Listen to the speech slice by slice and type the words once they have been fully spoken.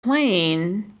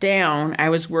Plane down, I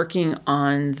was working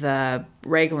on the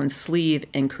raglan sleeve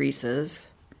increases.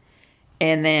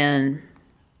 And then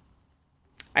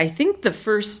I think the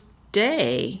first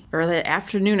day or the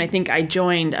afternoon, I think I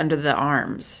joined under the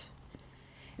arms.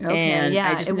 Okay, And yeah,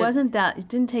 I just it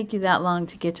didn't take you that long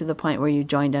to get to the point where you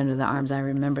joined under the arms. I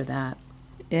remember that.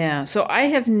 Yeah, so I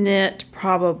have knit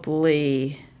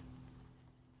probably,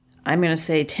 I'm going to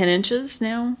say 10 inches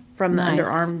now from the Nice.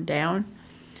 underarm down.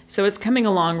 So it's coming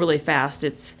along really fast.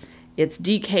 It's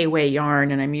DK Way yarn,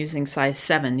 and I'm using size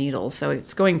 7 needles, so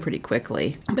it's going pretty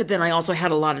quickly. But then I also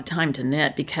had a lot of time to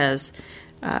knit because,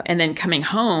 and then coming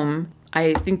home,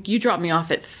 I think you dropped me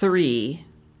off at 3.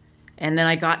 And then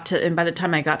and by the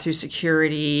time I got through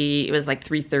security, it was like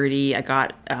 3:30. I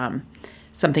got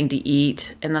something to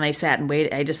eat, and then I sat and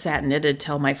waited. I just sat and knitted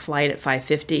till my flight at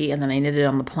 5:50, and then I knitted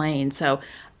on the plane. So,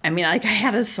 I mean, like I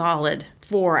had a solid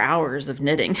 4 hours of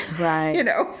knitting. Right. You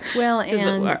know? Well,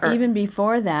 and even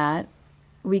before that,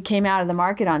 we came out of the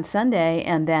market on Sunday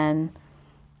and then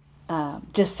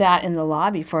just sat in the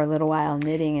lobby for a little while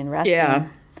knitting and resting. Yeah.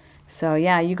 So,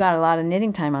 yeah, you got a lot of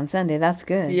knitting time on Sunday. That's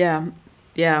good.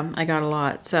 Yeah, I got a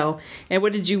lot. So, and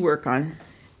what did you work on?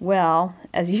 Well,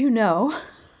 as you know,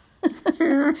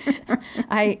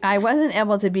 I wasn't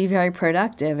able to be very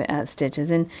productive at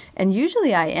stitches, and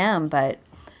usually I am, but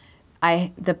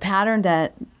the pattern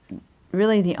that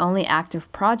really the only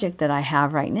active project that I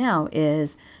have right now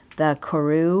is the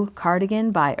Koru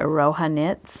cardigan by Aroha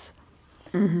Knits.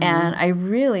 Mm-hmm. And I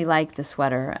really like the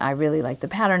sweater. I really like the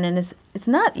pattern, and it's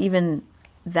not even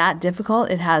that difficult.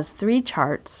 It has 3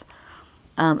 charts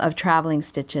of traveling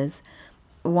stitches,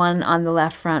 one on the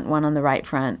left front, one on the right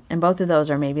front, and both of those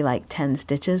are maybe like 10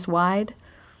 stitches wide.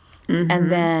 Mm-hmm.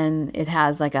 And then it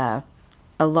has like a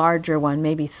larger one,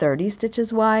 maybe 30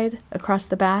 stitches wide across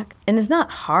the back. And it's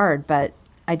not hard, but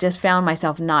I just found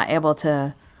myself not able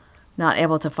to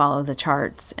follow the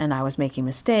charts, and I was making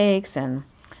mistakes. And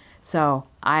so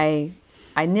I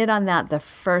knit on that the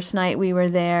first night we were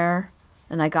there,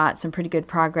 and I got some pretty good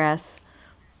progress.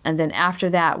 And then after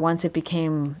that, once it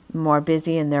became more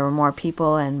busy and there were more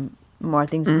people and more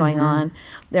things going on,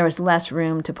 there was less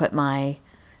room to put my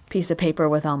piece of paper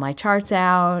with all my charts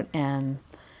out, and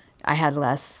I had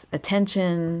less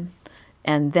attention.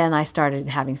 And then I started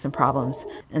having some problems.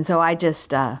 And so I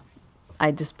just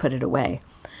put it away.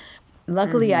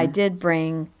 Luckily, I did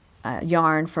bring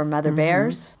yarn for mother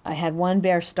bears. I had one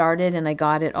bear started, and I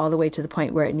got it all the way to the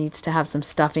point where it needs to have some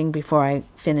stuffing before I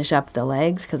finish up the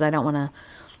legs, because I don't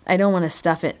want to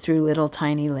stuff it through little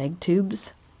tiny leg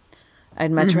tubes.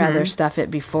 I'd much rather stuff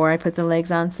it before I put the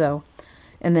legs on. So,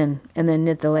 and then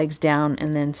knit the legs down,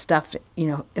 and then stuff.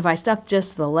 If I stuff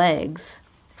just the legs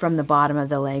from the bottom of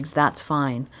the legs, that's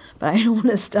fine. But I don't want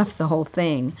to stuff the whole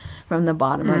thing from the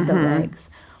bottom of the legs.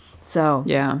 So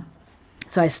Yeah.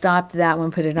 So I stopped that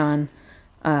one, put it on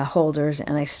holders,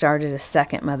 and I started a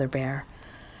second mother bear.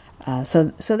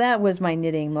 So that was my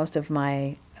knitting. Most of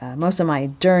my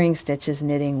during stitches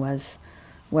knitting was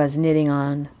knitting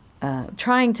on,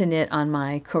 trying to knit on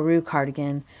my Koru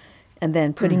cardigan, and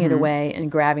then putting it away and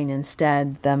grabbing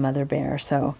instead the mother bear. So